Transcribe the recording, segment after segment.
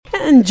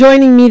And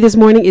joining me this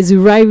morning is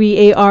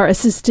Zurairi AR,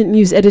 Assistant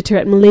News Editor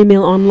at Malay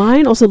Mail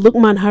Online. Also,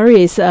 Luqman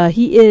Hariz.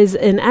 He is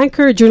an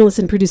anchor, journalist,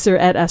 and producer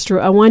at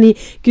Astro Awani.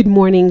 Good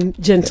morning,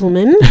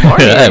 gentlemen.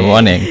 Good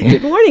morning.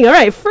 Good morning. All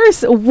right.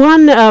 First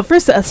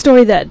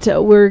story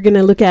that we're going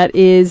to look at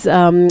is,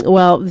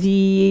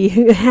 the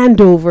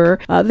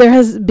handover. There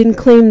has been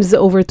claims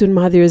over Tun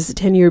Mahathir's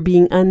tenure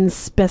being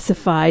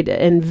unspecified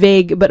and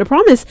vague, but a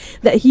promise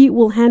that he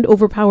will hand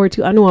over power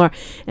to Anwar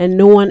and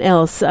no one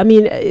else. I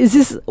mean, is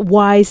this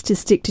wise to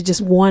stick to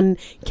just one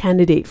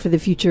candidate for the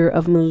future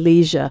of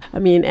Malaysia? I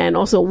mean, and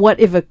also, what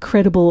if a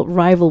credible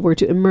rival were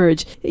to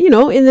emerge,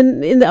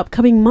 in the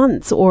upcoming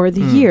months or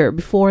the year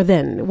before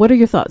then? What are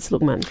your thoughts,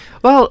 Luqman?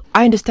 Well,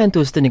 I understand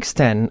to a certain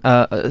extent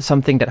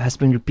something that has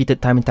been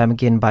repeated time and time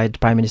again by the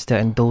Prime Minister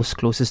and those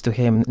closest to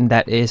him, and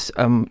that is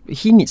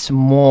he needs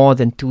more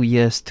than 2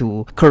 years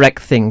to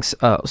correct things,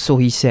 so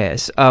he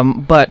says.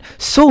 But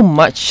so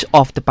much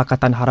of the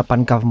Pakatan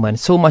Harapan government,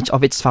 so much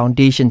of its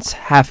foundations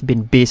have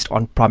been based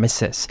on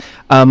promises.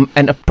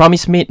 And a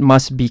promise made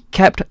must be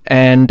kept,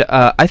 and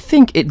I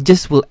think it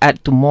just will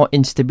add to more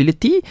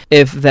instability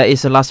if there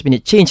is a last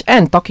minute change.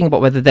 And talking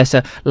about whether there's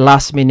a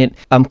last minute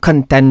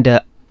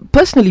contender,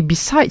 personally,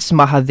 besides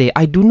Mahathir,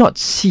 I do not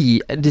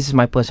see, this is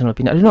my personal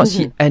opinion, I do not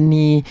see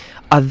any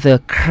other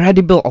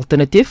credible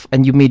alternative,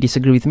 and you may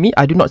disagree with me,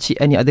 I do not see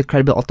any other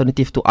credible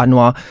alternative to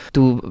Anwar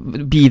to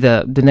be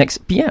the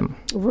next PM.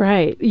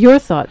 Right. Your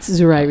thoughts,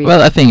 Zurairi?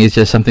 Well, I think it's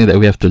just something that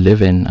we have to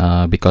live in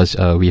because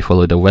we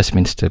follow the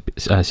Westminster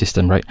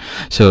system, right?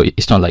 So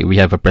it's not like we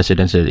have a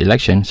presidential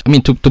elections. I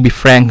mean, to be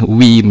frank,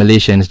 we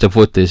Malaysians, the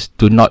voters,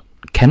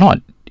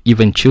 cannot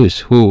even choose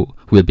who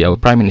will be our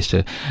Prime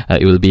Minister.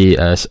 It will be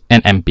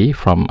an MP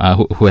from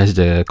who has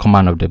the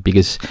command of the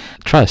biggest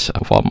trust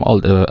from all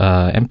the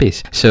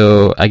MPs.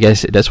 So I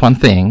guess that's one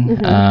thing.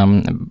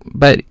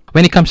 But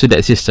when it comes to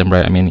that system,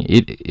 right, I mean,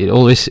 it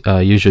always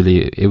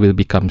usually it will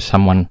become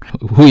someone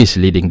who is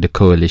leading the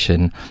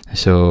coalition.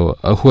 So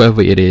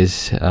whoever it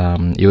is,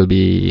 it will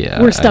be...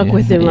 We're stuck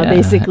with him,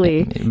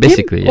 basically.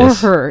 Basically, him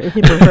yes. Or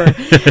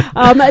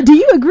her. Do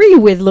you agree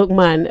with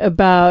Luqman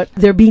about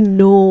there being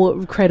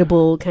no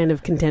credible kind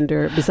of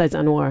contender besides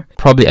Anwar?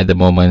 Probably at the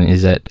moment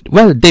is that,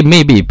 well, there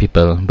may be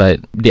people, but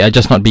they are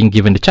just not being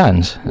given the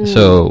chance.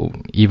 So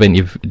even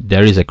if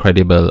there is a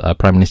credible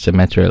Prime Minister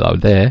material out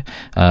there,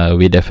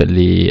 we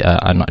definitely...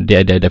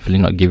 they're definitely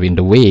not giving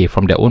the way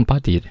from their own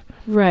party.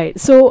 Right.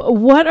 So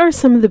what are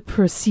some of the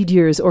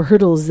procedures or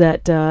hurdles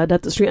that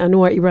Datuk Sri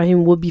Anwar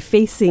Ibrahim will be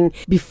facing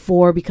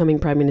before becoming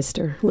Prime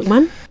Minister?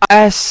 Luqman?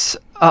 As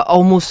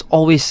almost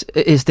always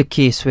is the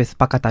case with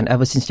Pakatan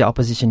ever since the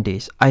opposition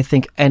days, I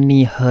think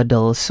any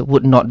hurdles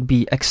would not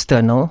be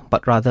external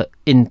but rather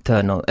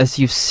internal. As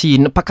you've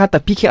seen,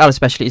 Pakatan, PKR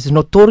especially, is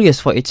notorious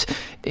for its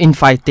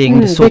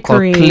infighting, the so-called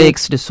bickering,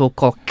 cliques, the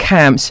so-called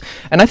camps.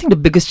 And I think the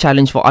biggest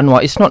challenge for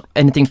Anwar is not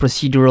anything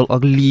procedural or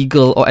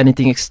legal or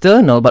anything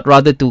external, but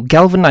rather to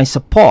galvanize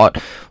support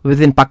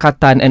within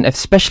Pakatan and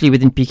especially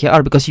within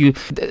PKR, because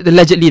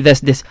allegedly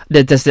there's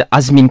the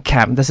Azmin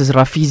camp, there's this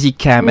Rafizi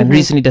camp, and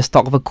recently there's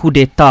talk of a coup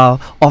d'etat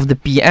of the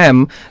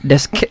PM.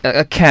 There's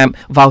a camp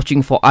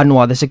vouching for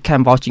Anwar, there's a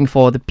camp vouching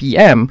for the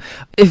PM.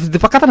 If the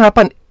Pakatan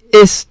Harapan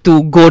is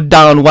to go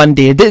down one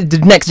day, the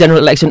next general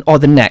election or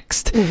the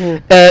next,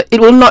 it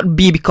will not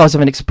be because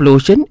of an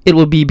explosion, it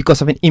will be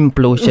because of an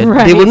implosion.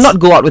 Right. They will not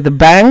go out with a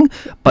bang,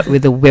 but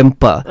with a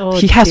whimper.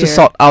 He has to dear.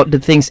 sort out the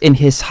things in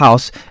his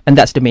house, and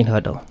that's the main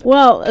hurdle.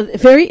 Well, a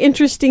very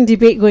interesting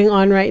debate going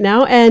on right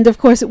now. And of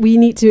course, we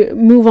need to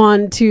move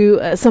on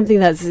to something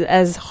that's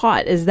as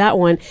hot as that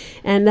one.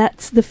 And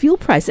that's the fuel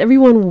price.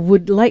 Everyone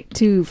would like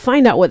to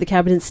find out what the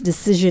Cabinet's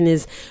decision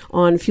is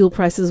on fuel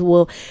prices.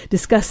 We'll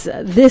discuss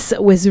this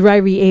with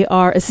Zurairi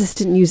AR,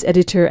 Assistant News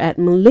Editor at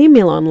Malay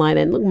Mail Online,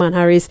 and Luqman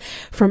Hariz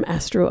from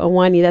Astro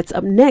Awani. That's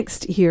up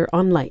next here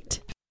on Lite.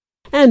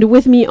 And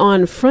with me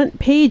on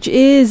Frontpage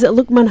is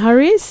Luqman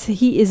Hariz.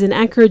 He is an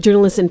anchor,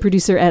 journalist, and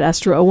producer at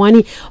Astro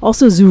Awani.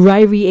 Also,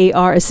 Zurairi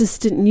AR,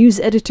 Assistant News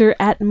Editor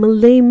at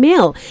Malay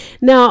Mail.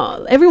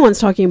 Now, everyone's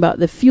talking about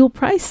the fuel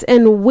price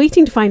and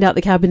waiting to find out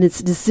the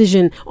Cabinet's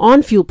decision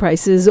on fuel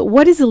prices.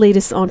 What is the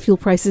latest on fuel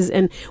prices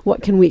and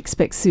what can we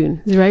expect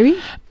soon? Zurairi?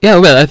 Yeah,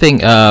 well, I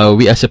think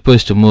we are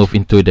supposed to move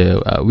into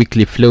the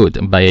weekly float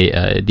by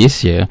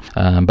this year,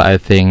 but I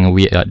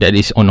think that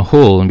is on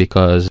hold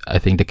because I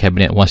think the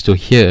Cabinet wants to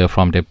hear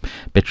from the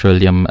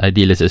Petroleum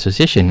Dealers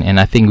Association, and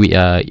I think we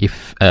are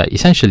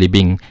essentially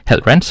being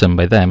held ransom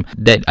by them.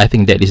 I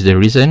think that is the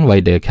reason why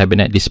the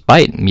Cabinet,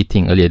 despite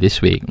meeting earlier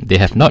this week, they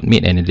have not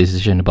made any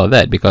decision about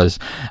that, because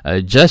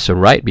just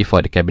right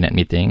before the Cabinet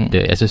meeting,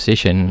 the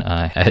association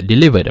had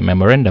delivered a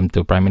memorandum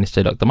to Prime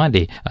Minister Dr.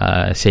 Mahathir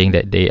saying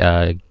that they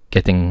are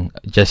getting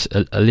just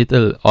a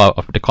little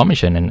of the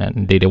commission,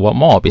 and they want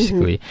more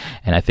basically.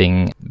 And I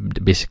think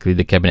basically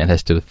the cabinet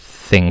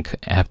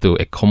have to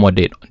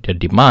accommodate their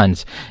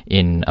demands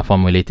in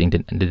formulating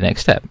the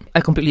next step.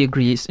 I completely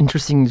agree. It's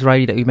interesting,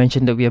 Zurairi, that you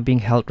mentioned that we are being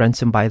held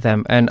ransom by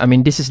them. And I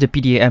mean, this is the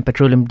PDAM,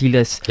 Petroleum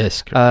Dealers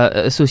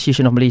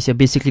Association of Malaysia,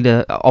 basically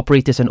the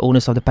operators and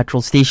owners of the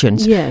petrol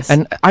stations. Yes.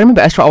 And I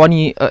remember Astro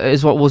Awani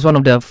was one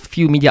of the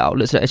few media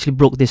outlets that actually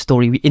broke this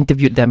story. We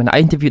interviewed them, and I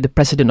interviewed the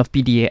president of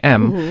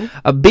PDAM.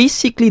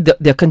 Basically,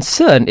 their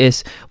concern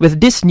is with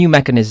this new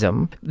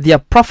mechanism, their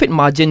profit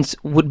margins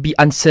would be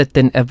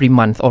uncertain every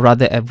month, or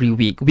rather every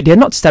week. They're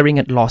not staring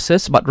at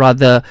losses, but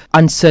rather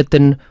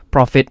uncertain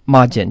profit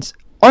margins.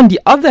 On the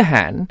other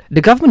hand,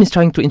 the government is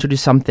trying to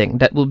introduce something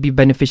that will be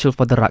beneficial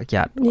for the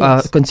rakyat.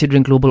 Yes.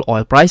 Considering global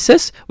oil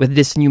prices, with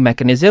this new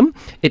mechanism,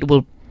 it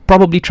will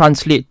probably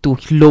translate to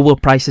lower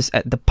prices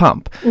at the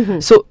pump.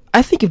 So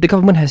I think if the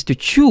government has to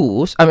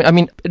choose, I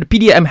mean, the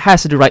PDM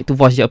has the right to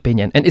voice their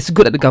opinion, and it's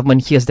good that the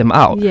government hears them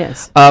out.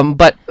 Yes.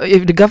 But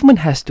if the government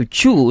has to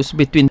choose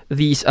between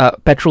these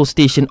petrol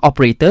station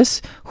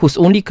operators whose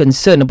only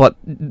concern about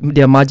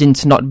their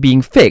margins not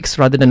being fixed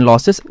rather than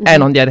losses,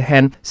 and on the other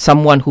hand,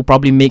 someone who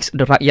probably makes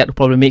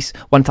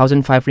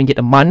 1,005 ringgit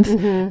a month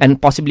and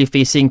possibly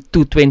facing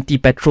 220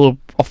 petrol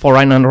for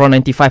around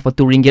 95 or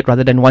 2 ringgit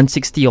rather than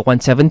 160 or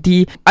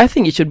 170, I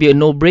think it should be a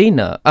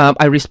no-brainer.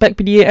 I respect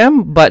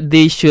PDAM, but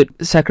they should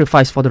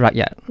sacrifice for the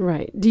rakyat.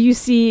 Right. Do you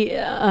see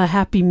a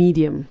happy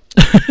medium?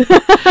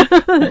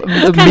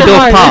 Middle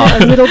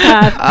path. Middle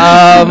path.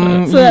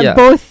 So that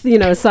both,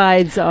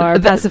 sides are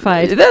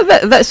pacified.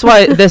 That's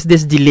why there's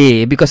this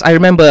delay, because I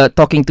remember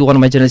talking to one of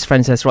my journalist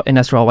friends in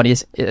Astro Awani.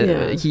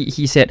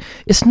 He said,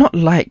 it's not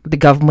like the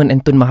government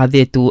and Tun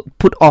Mahathir to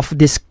put off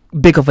this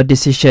big of a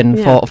decision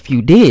for a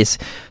few days.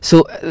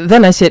 So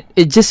then I said,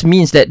 it just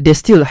means that they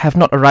still have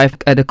not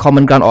arrived at a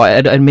common ground or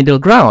at a middle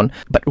ground.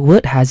 But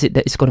word has it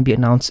that it's going to be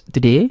announced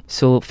today.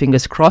 So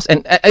fingers crossed.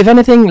 And if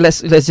anything, let's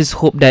just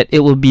hope that it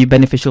will be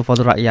beneficial for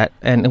the rakyat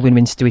and a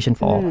win-win situation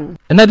for all.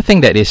 Another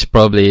thing that is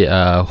probably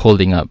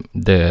holding up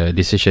the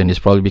decision is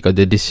probably because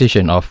the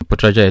decision of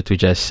Putrajaya to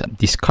just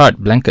discard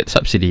blanket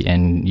subsidy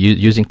and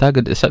using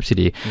targeted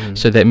subsidy.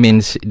 So that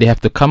means they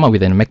have to come up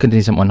with a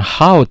mechanism on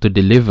how to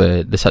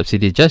deliver the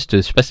subsidy just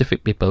to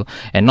specific people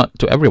and not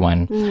to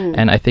everyone.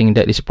 And I think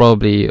that is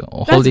probably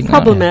holding.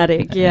 That's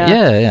problematic.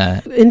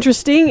 Yeah.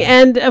 Interesting.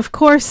 And of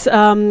course,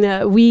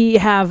 we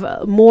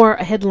have more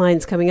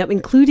headlines coming up,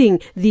 including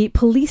the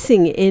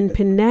policing in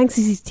Penang.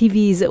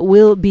 CCTVs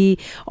will be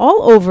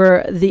all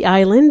over the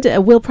island.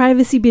 Will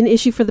privacy be an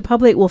issue for the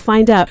public? We'll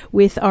find out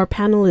with our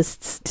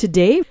panelists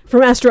today.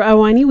 From Astro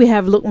Awani, we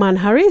have Luqman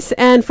Hariz,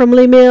 and from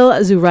Malay Mail,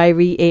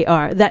 Zurairi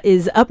AR. That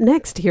is up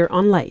next here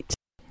on Lite.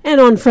 And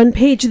on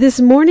Frontpage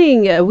this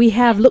morning, we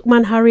have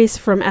Luqman Hariz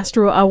from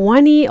Astro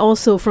Awani,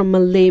 also from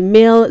Malay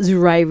Mail,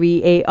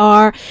 Zurairi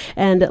AR.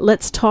 And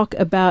let's talk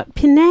about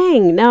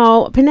Penang.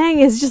 Now, Penang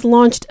has just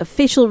launched a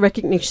facial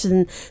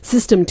recognition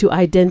system to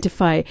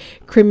identify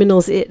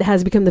criminals. It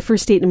has become the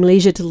first state in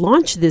Malaysia to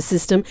launch this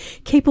system,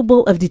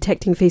 capable of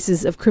detecting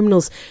faces of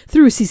criminals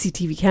through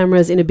CCTV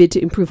cameras in a bid to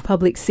improve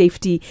public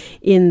safety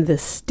in the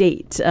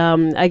state.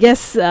 I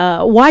guess,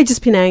 why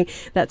just Penang?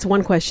 That's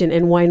one question.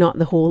 And why not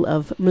the whole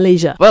of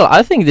Malaysia? Well,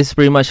 I think this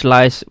pretty much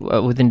lies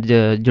within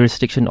the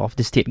jurisdiction of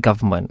the state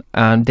government.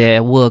 And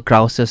there were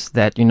grouses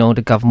that,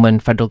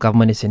 the federal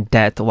government is in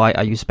debt. Why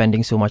are you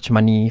spending so much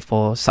money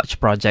for such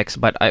projects?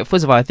 But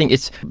first of all, I think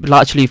it's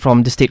largely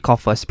from the state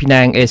coffers.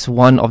 Penang is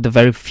one of the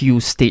very few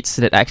states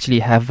that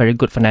actually have very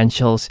good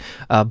financials,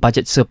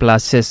 budget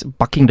surpluses,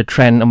 bucking the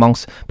trend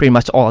amongst pretty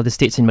much all the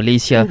states in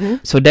Malaysia.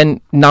 So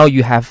then now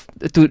you have,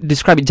 to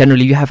describe it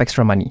generally, you have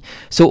extra money.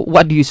 So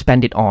what do you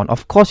spend it on?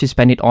 Of course, you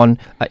spend it on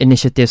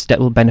initiatives that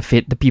will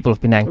benefit the people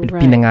of Penang, the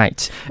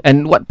Penangites.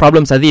 And what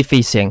problems are they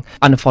facing?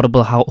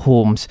 Unaffordable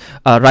homes,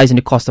 rise in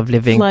the cost of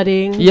living,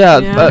 flooding.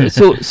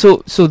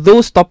 So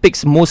those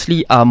topics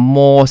mostly are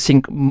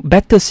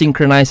better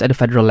synchronized at the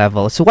federal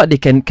level. So what they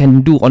can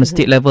do on a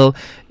state level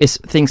is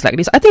things like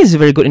this. I think it's a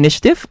very good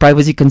initiative.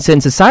 Privacy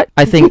concerns aside,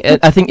 I think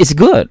it's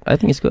good.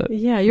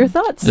 Yeah, your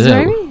thoughts,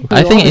 Yeah.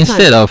 I think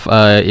instead of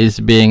it's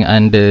being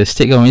under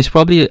state government, it's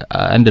probably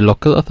under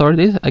local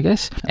authorities, I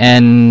guess.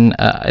 And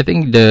I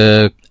think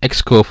the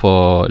Exco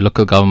for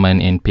local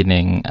government in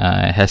Penang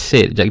has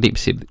said, Jagdeep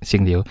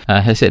Singhdeo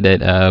has said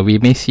that we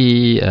may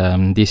see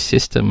this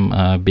system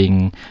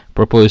being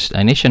proposed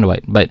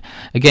nationwide. But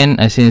again,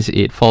 since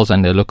it falls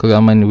under local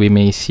government, we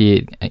may see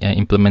it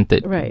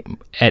implemented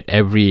at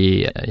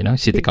every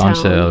city big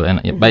council,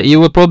 town. and but it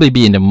will probably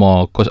be in the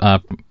more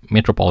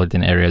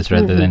metropolitan areas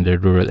rather than the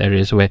rural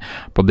areas where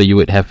probably you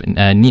would have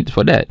need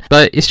for that.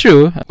 But it's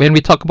true, when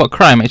we talk about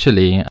crime,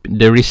 actually,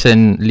 the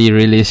recently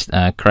released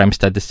crime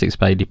statistics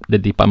by the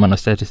Department of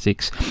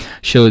Statistics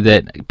show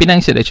that Penang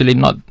is actually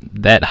not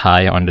that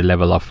high on the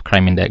level of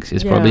crime index.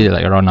 It's probably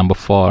like around number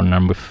 4 or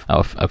number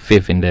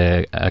 5th in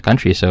the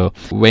country. So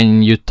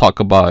when you talk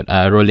about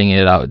rolling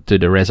it out to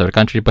the rest of the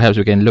country, perhaps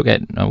we can look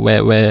at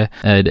where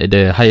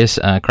the highest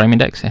crime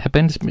index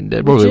happens.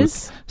 Which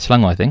is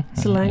Selangor, I think.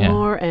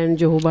 Selangor and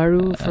Johor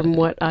Bahru, from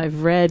what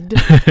I've read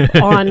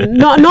on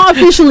not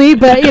officially,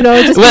 but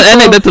just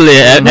anecdotally,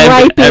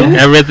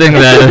 everything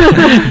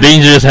that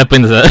dangerous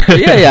happens.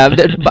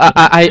 But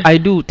I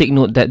do take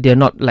note that they're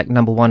not like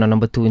number 1 or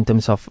number 2 in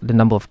terms of the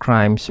number of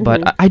crimes.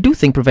 But I do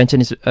think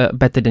prevention is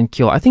better than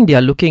cure. I think they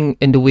are looking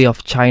in the way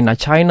of China.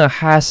 China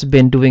has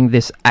been doing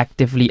this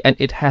actively, and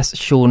it has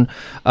shown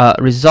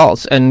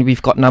results. And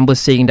we've got numbers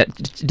saying that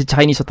the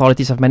Chinese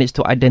authorities have managed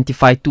to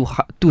identify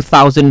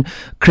 2,000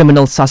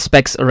 criminal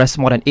suspects, arrest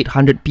more than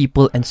 800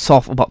 people, and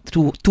solve about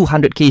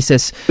 200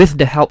 cases with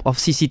the help of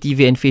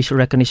CCTV and facial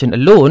recognition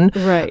alone.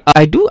 Right.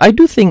 I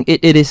do think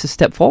it is a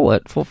step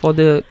forward for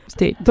the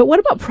state. But what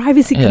about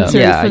privacy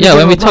concerns?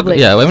 When we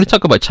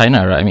talk about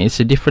China, right? I mean, it's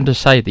a different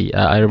society.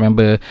 I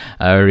remember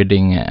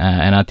reading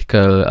an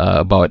article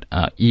about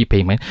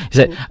e-payment. Is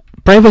that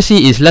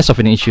privacy is less of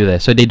an issue there,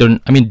 so they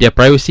don't. I mean, their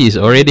privacy is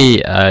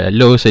already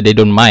low, so they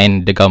don't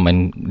mind the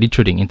government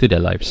intruding into their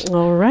lives.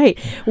 All right.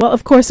 Well,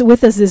 of course,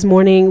 with us this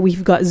morning,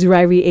 we've got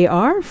Zurairi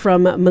AR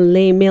from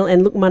Malay Mail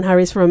and Luqman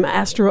Hariz from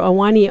Astro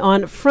Awani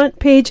on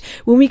Frontpage.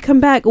 When we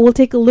come back, we'll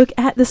take a look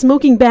at the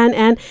smoking ban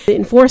and the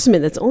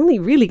enforcement that's only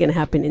really going to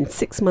happen in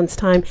 6 months'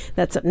 time.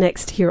 That's up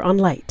next here on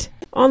Lite.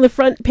 On the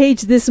front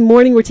page this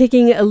morning, we're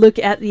taking a look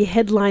at the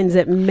headlines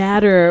that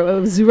matter.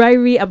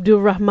 Zurairi Abdul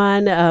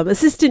Rahman,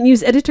 assistant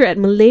news editor at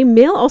Malay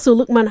Mail, also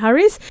Luqman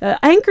Hariz,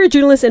 anchor,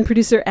 journalist, and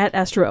producer at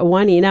Astro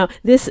Awani. Now,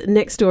 this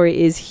next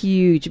story is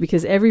huge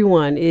because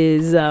everyone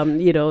is,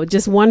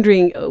 just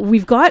wondering.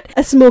 We've got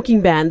a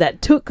smoking ban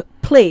that took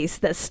place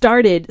that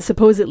started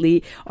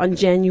supposedly on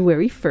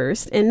January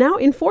 1st, and now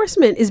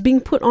enforcement is being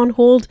put on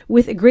hold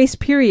with a grace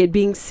period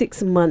being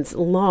 6 months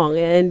long.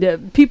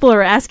 And people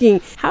are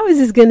asking, how is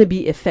this going to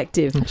be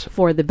effective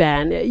for the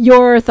ban?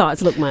 Your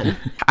thoughts, Luqman?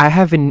 I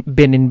haven't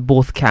been in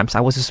both camps.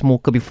 I was a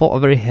smoker before, a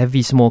very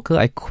heavy smoker.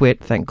 I quit,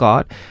 thank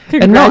God.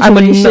 And now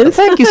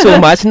thank you so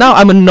much. Now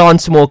I'm a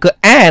non-smoker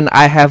and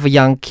I have a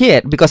young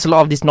kid, because a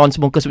lot of these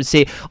non-smokers would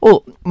say,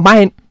 oh,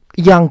 my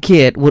young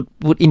kid would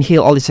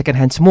inhale all the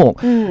secondhand smoke,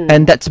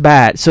 and that's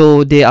bad.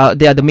 So they are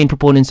the main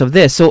proponents of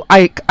this. So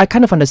I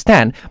kind of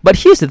understand. But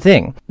here's the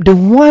thing: the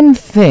one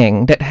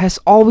thing that has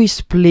always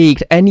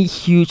plagued any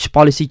huge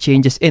policy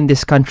changes in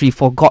this country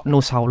for God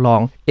knows how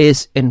long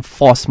is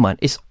enforcement.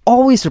 It's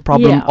always a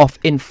problem of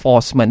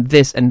enforcement,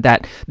 this and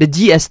that. The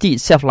GST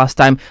itself last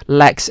time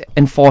lacks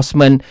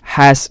enforcement,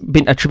 has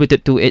been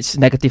attributed to its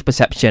negative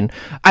perception.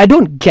 I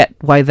don't get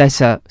why there's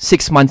a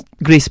 6 month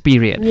grace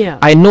period.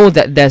 I know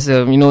that there's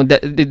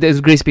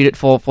there's grace period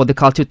for the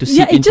culture to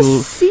seep into. It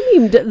just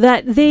seemed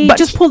that they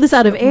just pulled this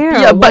out of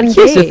air. But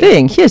here's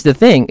the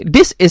thing.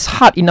 This is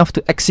hard enough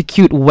to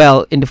execute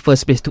well in the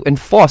first place, to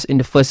enforce in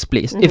the first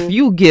place. If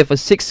you give a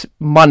 6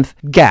 month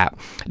gap,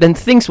 then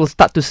things will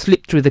start to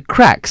slip through the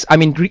cracks. I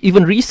mean,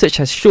 even research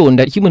has shown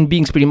that human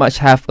beings pretty much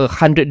have a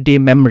 100-day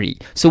memory.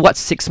 So what's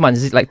 6 months?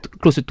 Is it like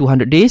close to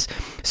 200 days?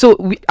 So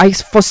I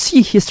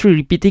foresee history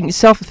repeating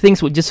itself.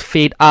 Things will just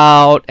fade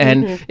out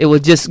and it will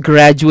just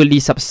gradually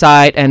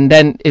subside, and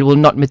then it will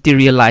not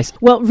materialize.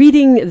 Well,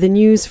 reading the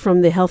news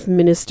from the health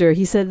minister,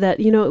 he said that,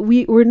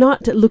 we're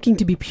not looking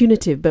to be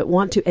punitive, but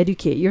want to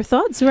educate. Your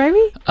thoughts,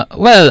 Zurairi?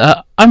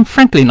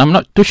 I'm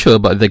not too sure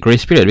about the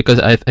grace period, because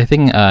I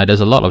think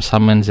there's a lot of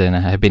summons and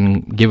have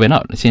been given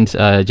out since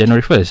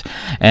January 1st.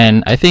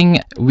 And I think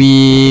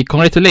we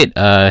congratulate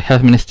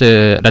Health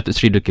Minister Datuk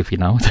Seri Zulkifli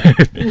now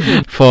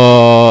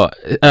for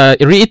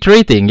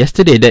reiterating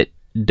yesterday that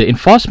the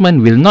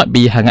enforcement will not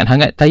be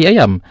hangat-hangat tai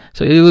ayam.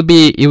 So it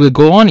will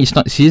go on. It's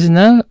not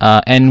seasonal,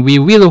 and we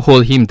will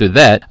hold him to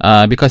that,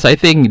 because I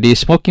think the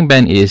smoking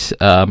ban is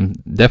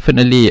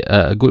definitely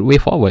a good way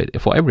forward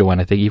for everyone.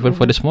 I think even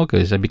for the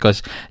smokers,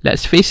 because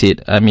let's face it,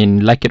 I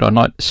mean, like it or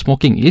not,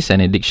 smoking is an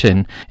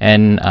addiction,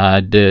 and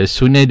the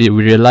sooner we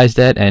realize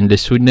that, and the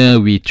sooner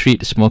we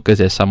treat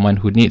smokers as someone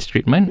who needs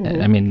treatment,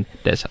 I mean,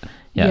 that's.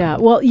 Yeah.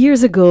 Well,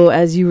 years ago,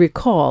 as you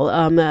recall,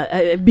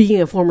 being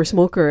a former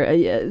smoker,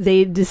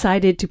 they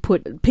decided to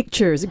put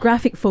pictures,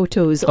 graphic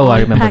photos on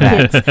I remember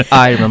packets. that.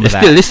 I remember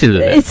that.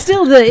 It's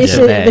still the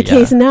issue, the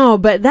case now,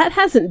 but that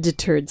hasn't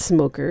deterred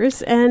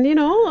smokers. And,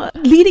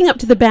 leading up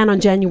to the ban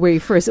on January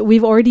 1st,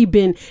 we've already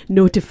been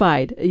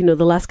notified,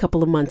 the last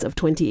couple of months of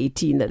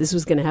 2018 that this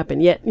was going to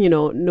happen. Yet,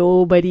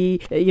 nobody,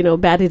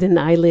 batted an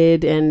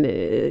eyelid.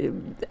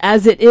 And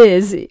as it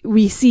is,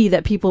 we see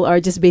that people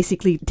are just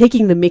basically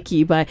taking the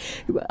mickey by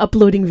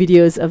uploading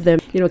videos of them,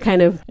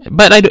 kind of.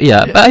 But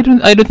I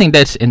don't think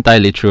that's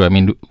entirely true. I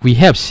mean, we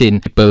have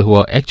seen people who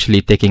are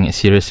actually taking it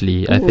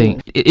seriously. I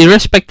think,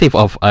 irrespective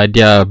of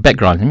their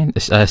background, I mean,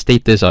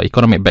 status or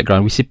economic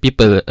background, we see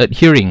people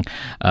adhering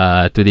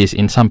to this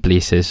in some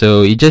places.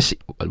 So it's just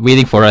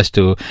waiting for us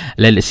to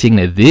let it sink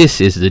that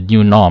this is the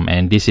new norm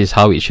and this is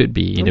how it should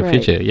be in the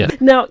future. Yeah.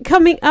 Now,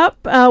 coming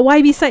up,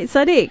 YB Said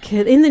Sadiq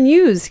in the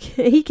news.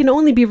 He can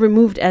only be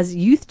removed as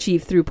youth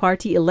chief through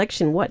party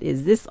election. What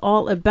is this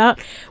all about?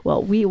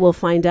 Well, we will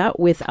find out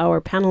with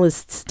our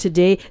panelists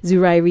today,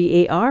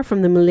 Zurairi AR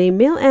from the Malay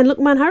Mail and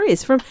Luqman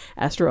Hariz from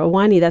Astro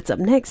Awani. That's up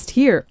next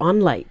here on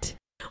Lite.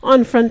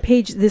 On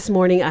Frontpage this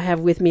morning, I have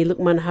with me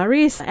Luqman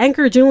Hariz,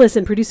 anchor, journalist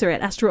and producer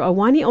at Astro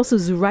Awani, also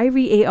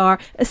Zurairi AR,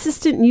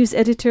 assistant news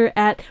editor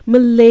at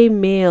Malay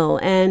Mail.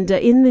 And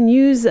in the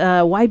news,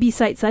 YB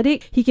Said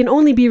Sadiq, he can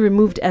only be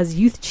removed as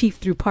youth chief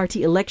through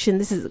party election.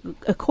 This is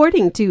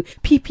according to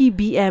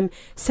PPBM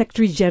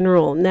Secretary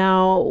General.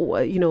 Now,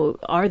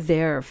 are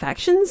there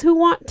factions who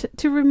want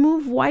to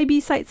remove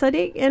YB Said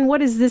Sadiq? And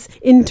what is this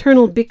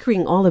internal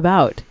bickering all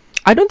about?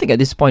 I don't think at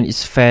this point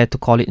it's fair to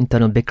call it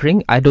internal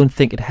bickering. I don't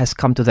think it has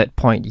come to that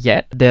point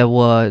yet. There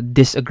were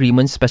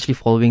disagreements, especially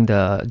following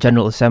the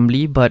General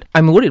Assembly, but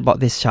I'm worried about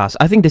this, Chas.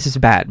 I think this is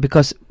bad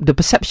because the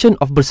perception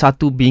of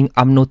Bersatu being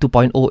UMNO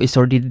 2.0 is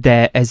already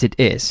there as it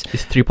is.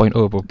 It's 3.0.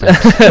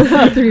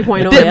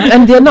 3.0, yeah.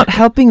 And they're not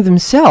helping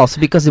themselves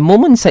because the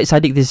moment Said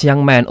Sadiq, this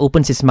young man,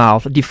 opens his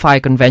mouth, defy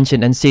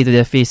convention and say to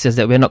their faces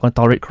that we're not going to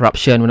tolerate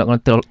corruption, we're not going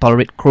to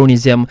tolerate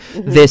cronyism,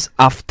 this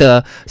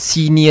after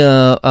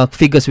senior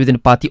figures within the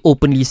party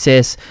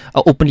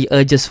openly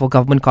urges for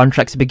government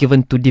contracts to be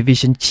given to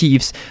division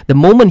chiefs. The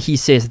moment he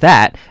says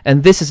that,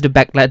 and this is the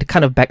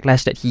kind of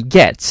backlash that he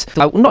gets.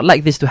 So I would not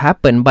like this to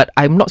happen, but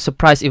I'm not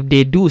surprised if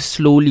they do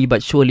slowly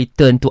but surely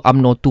turn to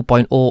UMNO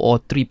 2.0 or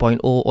 3.0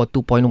 or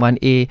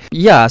 2.1A.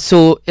 Yeah,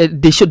 so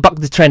they should buck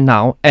the trend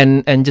now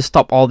and just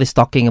stop all this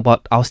talking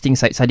about ousting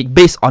Said Sadiq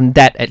based on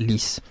that at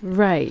least.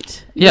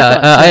 Right. Yeah,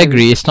 I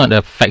agree. It's not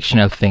a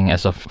factional thing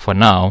as of for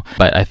now,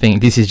 but I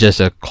think this is just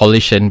a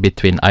collision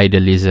between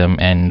idealism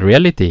and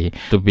reality.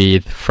 To be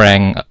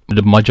frank,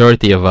 the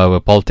majority of our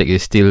politics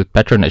is still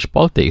patronage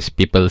politics.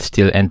 People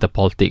still enter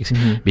politics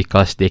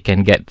because they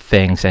can get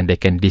things and they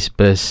can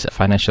disperse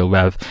financial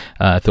wealth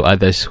to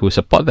others who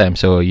support them.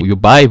 So you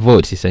buy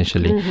votes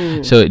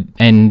essentially. So,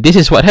 and this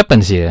is what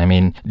happens here. I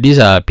mean, these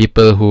are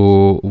people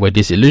who were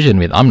disillusioned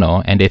with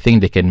UMNO and they think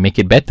they can make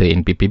it better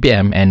in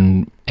PPBM,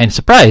 and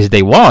surprise,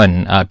 they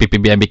won.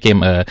 PPBM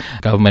became a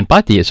government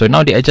party. So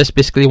now they are just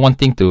basically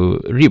wanting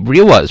to reap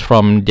rewards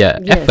from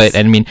their effort.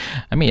 And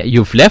I mean,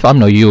 you've left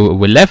UMNO, you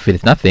were left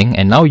with nothing,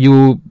 and now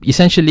you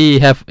essentially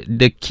have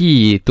the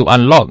key to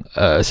unlock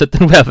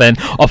certain wealth. And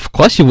of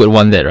course, you would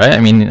want that, right? I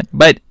mean,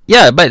 but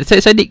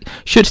Said Sadiq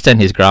should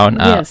stand his ground.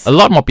 A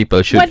lot more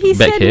people should back him.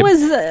 What he said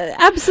was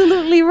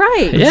absolutely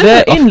right.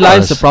 Yeah, Therein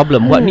lies the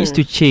problem. What needs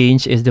to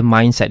change is the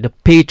mindset, the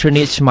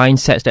patronage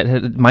mindset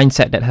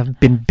that have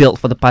been built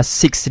for the past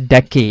 6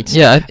 decades.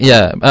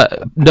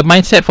 The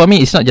mindset for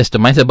me is not just the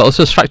mindset, but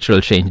also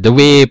structural change. The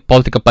way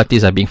political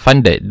parties are being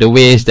funded, the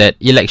ways that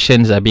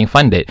elections are being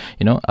funded.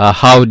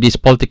 How this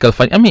political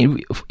fund. I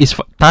mean, it's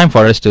time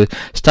for us to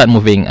start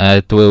moving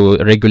to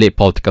regulate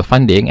political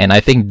funding, and I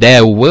think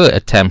there were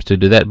attempts to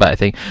do that. But I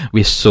think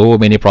with so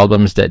many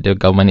problems that the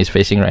government is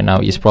facing right now,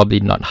 it's probably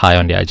not high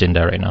on the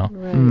agenda right now.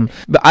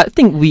 But I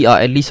think we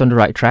are at least on the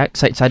right track.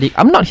 Said Sadiq,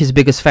 I'm not his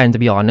biggest fan, to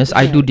be honest.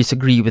 I do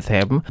disagree with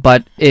him.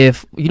 But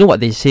if you know what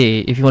they say,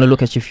 if you want to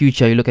look at your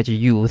future, you look at your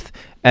youth.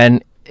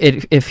 And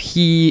if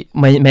he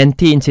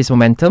maintains his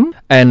momentum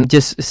and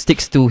just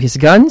sticks to his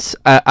guns,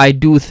 I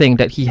do think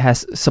that he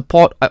has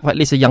support of at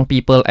least the young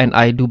people, and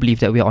I do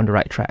believe that we are on the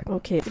right track.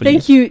 Okay.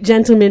 Thank you,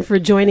 gentlemen, for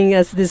joining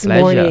us this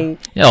morning.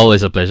 Yeah,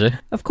 always a pleasure.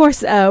 Of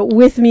course,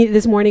 with me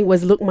this morning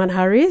was Luqman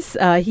Hariz.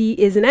 He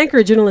is an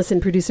anchor, journalist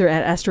and producer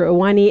at Astro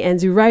Awani, and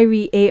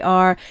Zurairi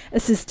AR,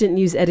 assistant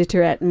news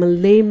editor at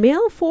Malay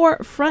Mail for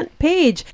Frontpage.